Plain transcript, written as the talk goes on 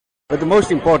But the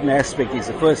most important aspect is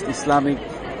the first Islamic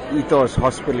ethos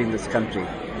hospital in this country.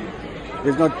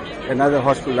 There's not another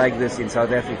hospital like this in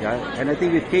South Africa, and I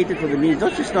think we've catered for the needs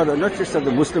not just of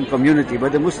the Muslim community,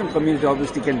 but the Muslim community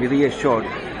obviously can be reassured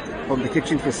from the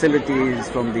kitchen facilities,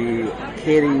 from the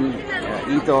caring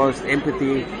ethos,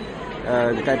 empathy,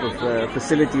 the type of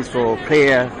facilities for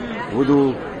prayer,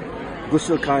 wudu,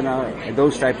 ghusl khana, and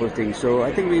those type of things. So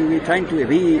I think we're trying to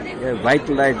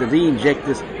revitalize, re-inject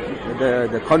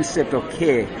the concept of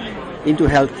care into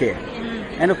healthcare.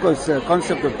 And of course, the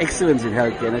concept of excellence in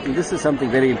healthcare. And I think this is something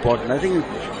very important. I think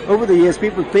over the years,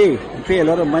 people pay a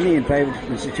lot of money in private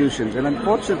institutions. And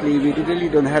unfortunately, we really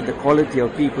don't have the quality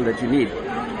of people that you need.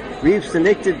 We've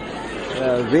selected,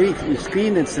 we've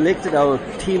screened and selected our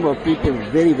team of people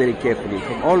very, very carefully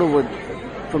from all over,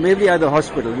 from every other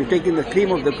hospital. We've taken the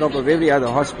cream of the crop of every other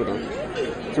hospital.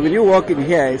 So when you walk in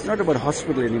here, it's not about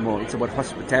hospital anymore. It's about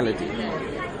hospitality.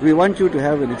 We want you to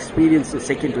have an experience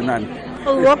second to none.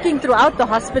 Well, walking throughout the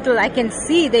hospital, I can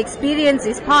see the experience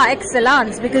is par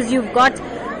excellence because you've got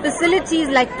facilities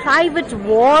like private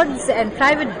wards and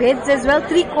private beds as well,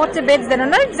 three-quarter beds that are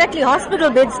not exactly hospital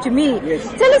beds to me. Yes.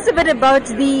 Tell us a bit about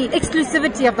the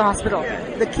exclusivity of the hospital.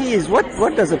 The key is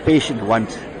what does a patient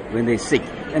want when they're sick,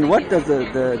 and what does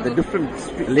the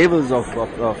different levels of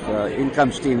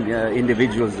income stream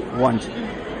individuals want.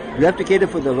 You have to cater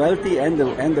for the wealthy and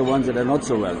the ones that are not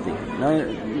so wealthy. Now,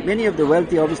 many of the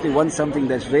wealthy obviously want something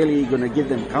that's really going to give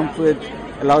them comfort,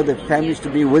 allow their families to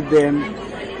be with them.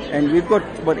 And we've got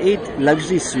about 8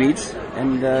 luxury suites,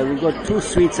 and we've got 2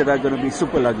 suites that are going to be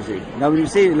super luxury. Now, when you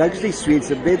say luxury suites,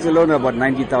 the beds alone are about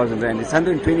 90,000 rand. It's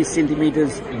 120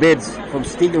 centimeters beds from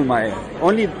Stiegelmeier.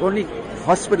 Only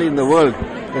hospital in the world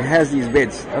that has these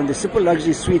beds. And the super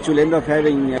luxury suites will end up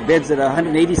having beds that are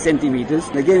 180 centimeters.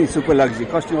 And again, it's super luxury,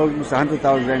 costing almost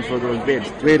 100,000 rand for those beds,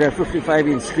 where there are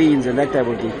 55-inch screens and that type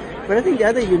of thing. But I think the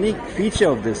other unique feature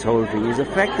of this whole thing is the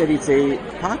fact that it's a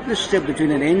partnership between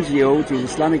an NGO, which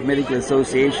is Islamic Medical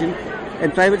Association,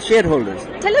 and private shareholders.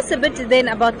 Tell us a bit then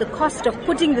about the cost of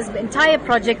putting this entire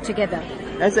project together.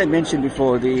 As I mentioned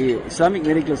before, the Islamic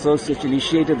Medical Association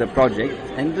initiated the project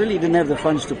and really didn't have the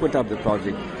funds to put up the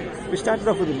project. We started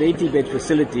off with an 80-bed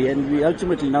facility, and we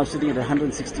ultimately now sitting at a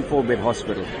 164-bed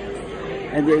hospital.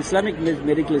 And the Islamic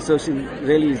Medical Association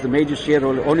really is the major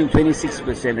shareholder, owning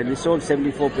 26%, and we sold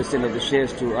 74% of the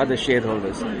shares to other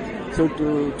shareholders. So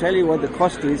to tell you what the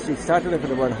cost is, it started off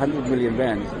at about 100 million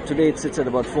rands. Today it sits at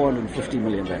about 450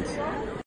 million rands.